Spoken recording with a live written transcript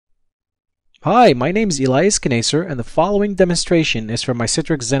Hi, my name is Elias Knaser, and the following demonstration is from my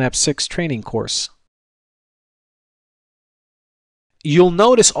Citrix XenApp 6 training course. You'll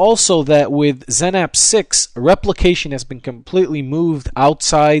notice also that with XenApp 6, replication has been completely moved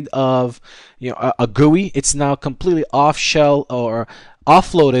outside of a GUI. It's now completely off-shell or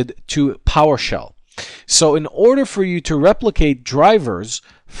offloaded to PowerShell. So in order for you to replicate drivers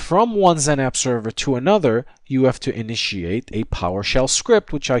from one XenApp server to another, you have to initiate a PowerShell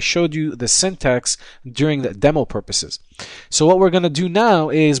script, which I showed you the syntax during the demo purposes. So what we're going to do now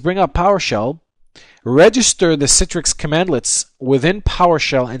is bring up PowerShell, register the Citrix commandlets within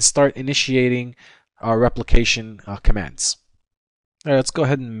PowerShell, and start initiating our replication commands. All right, let's go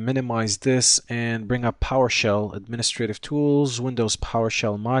ahead and minimize this and bring up PowerShell, Administrative Tools, Windows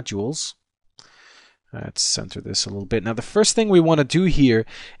PowerShell Modules. Let's center this a little bit. Now, the first thing we want to do here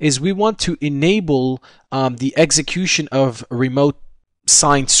is we want to enable the execution of remote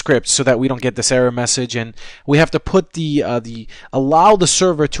signed scripts so that we don't get this error message, and we have to put allow the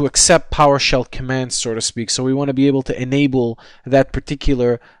server to accept PowerShell commands, so to speak. So we want to be able to enable that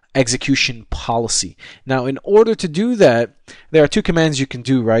particular execution policy. Now, in order to do that, there are two commands you can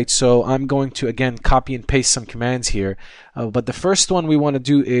do, right? So I'm going to again copy and paste some commands here, but the first one we want to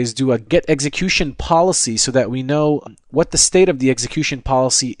do is do a get execution policy so that we know what the state of the execution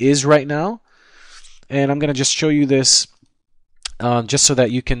policy is right now. And I'm going to just show you this just so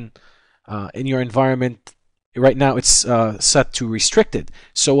that you can in your environment right now it's set to restricted.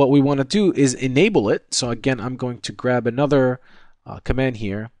 So what we want to do is enable it. So again, I'm going to grab another command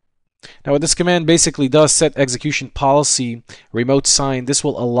here. Now what this command basically does, set execution policy remote sign, this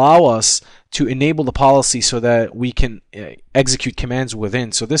will allow us to enable the policy so that we can execute commands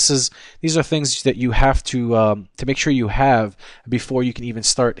within. So these are things that you have to make sure you have before you can even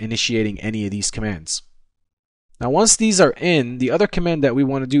start initiating any of these commands. Now once these are in, the other command that we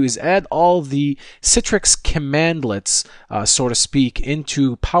want to do is add all the Citrix commandlets, so to speak,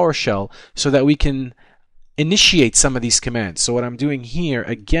 into PowerShell so that we can initiate some of these commands. So what I'm doing here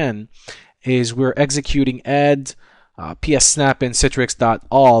again is we're executing add ps-snap in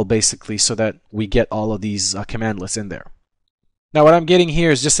citrix.all basically so that we get all of these commandlets in there. Now what I'm getting here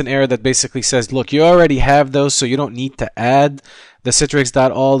is just an error that basically says, look, you already have those, so you don't need to add the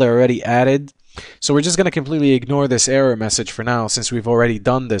citrix.all, they're already added. So we're just going to completely ignore this error message for now since we've already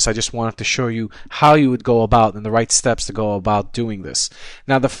done this. I just wanted to show you how you would go about and the right steps to go about doing this.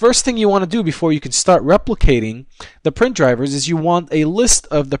 Now the first thing you want to do before you can start replicating the print drivers is you want a list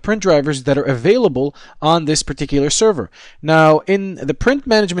of the print drivers that are available on this particular server. Now in the print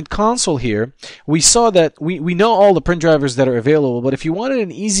management console here, we saw that we know all the print drivers that are available, but if you wanted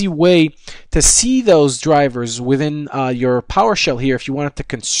an easy way to see those drivers within your PowerShell here, if you wanted to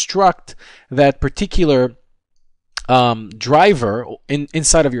construct that particular driver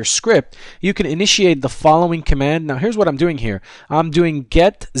inside of your script, you can initiate the following command. Now here's what I'm doing here. I'm doing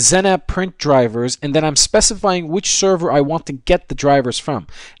get XenApp print drivers, and then I'm specifying which server I want to get the drivers from.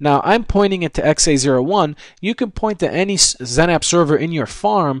 Now I'm pointing it to XA01. You can point to any XenApp server in your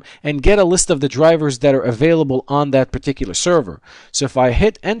farm and get a list of the drivers that are available on that particular server. So if I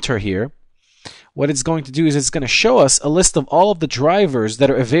hit enter here, what it's going to do is it's going to show us a list of all of the drivers that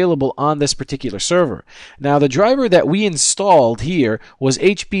are available on this particular server. Now the driver that we installed here was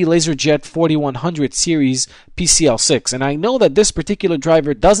HP LaserJet 4100 series PCL6, and I know that this particular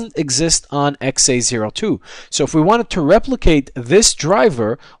driver doesn't exist on XA02. So if we wanted to replicate this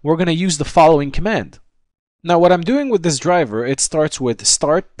driver, we're going to use the following command. Now what I'm doing with this driver, it starts with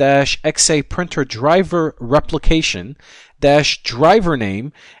start-xa printer driver replication -driver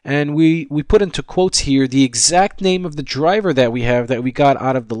name, and we put into quotes here the exact name of the driver that we have that we got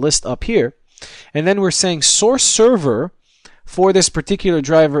out of the list up here, and then we're saying source server for this particular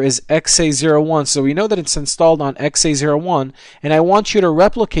driver is XA01, so we know that it's installed on XA01, and I want you to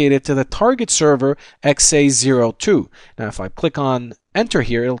replicate it to the target server XA02. Now if I click on enter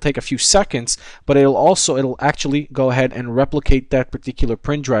here, it'll take a few seconds, but it'll actually go ahead and replicate that particular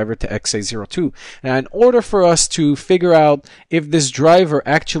print driver to XA02. Now in order for us to figure out if this driver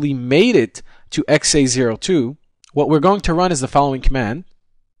actually made it to XA02, what we're going to run is the following command: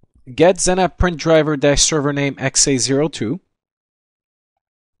 get XenApp print driver -server name XA02.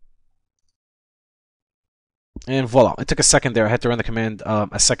 And voila, it took a second there. I had to run the command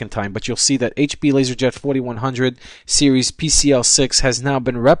a second time, but you'll see that HP LaserJet 4100 series PCL6 has now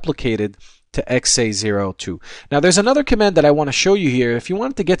been replicated to XA02. Now there's another command that I want to show you here. If you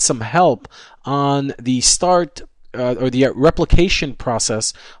wanted to get some help on the start or the replication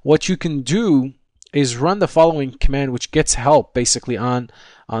process, what you can do is run the following command, which gets help basically on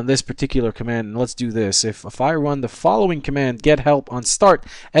this particular command. And let's do this. If I run the following command, get help on start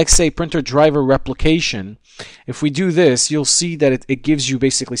XA printer driver replication, if we do this, you'll see that it gives you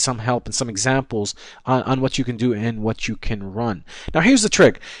basically some help and some examples on what you can do and what you can run. Now here's the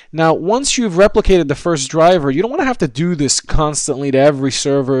trick. Now once you've replicated the first driver, you don't want to have to do this constantly to every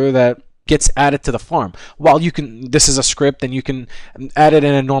server that gets added to the farm. While you can, this is a script and you can add it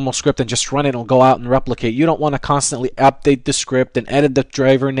in a normal script and just run it, it'll go out and replicate. You don't want to constantly update the script and edit the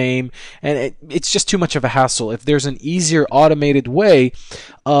driver name, and it's just too much of a hassle. If there's an easier automated way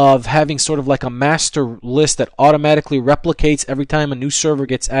of having sort of like a master list that automatically replicates every time a new server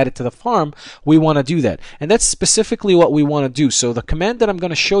gets added to the farm, we want to do that. And that's specifically what we want to do. So the command that I'm going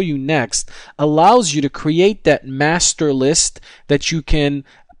to show you next allows you to create that master list that you can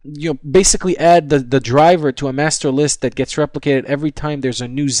basically add the driver to a master list that gets replicated every time there's a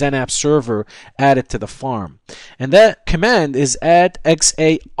new XenApp server added to the farm. And that command is add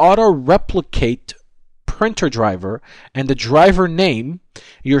XA auto replicate printer driver, and the driver name,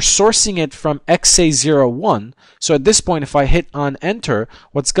 you're sourcing it from XA01. So at this point, if I hit on enter,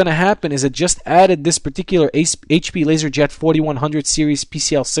 what's going to happen is it just added this particular HP LaserJet 4100 series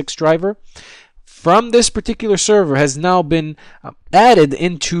PCL6 driver from this particular server, has now been added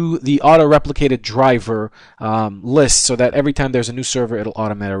into the auto-replicated driver list, so that every time there's a new server, it'll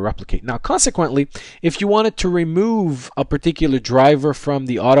automatically replicate. Now, consequently, if you wanted to remove a particular driver from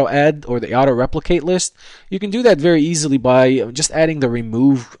the auto-add or the auto-replicate list, you can do that very easily by just adding the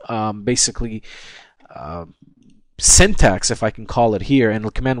remove, basically, syntax, if I can call it here, and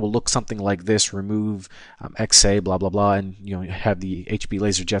the command will look something like this: remove XA blah blah blah, and you have the HP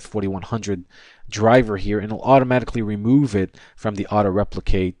LaserJet 4100 driver here, and it'll automatically remove it from the auto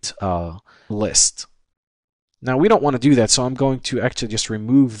replicate list. Now we don't want to do that, so I'm going to actually just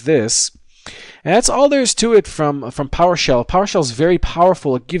remove this. And that's all there is to it from PowerShell. PowerShell is very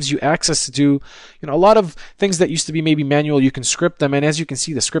powerful. It gives you access to do a lot of things that used to be maybe manual. You can script them, and as you can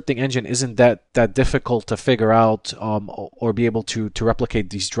see, the scripting engine isn't that difficult to figure out or be able to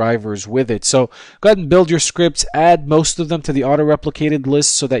replicate these drivers with it. So go ahead and build your scripts, add most of them to the auto-replicated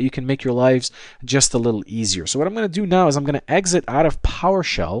list so that you can make your lives just a little easier. So what I'm going to do now is I'm going to exit out of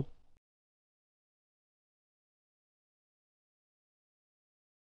PowerShell.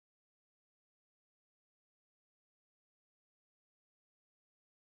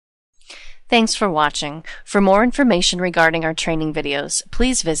 Thanks for watching. For more information regarding our training videos,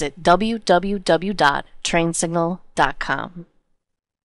 please visit www.trainsignal.com.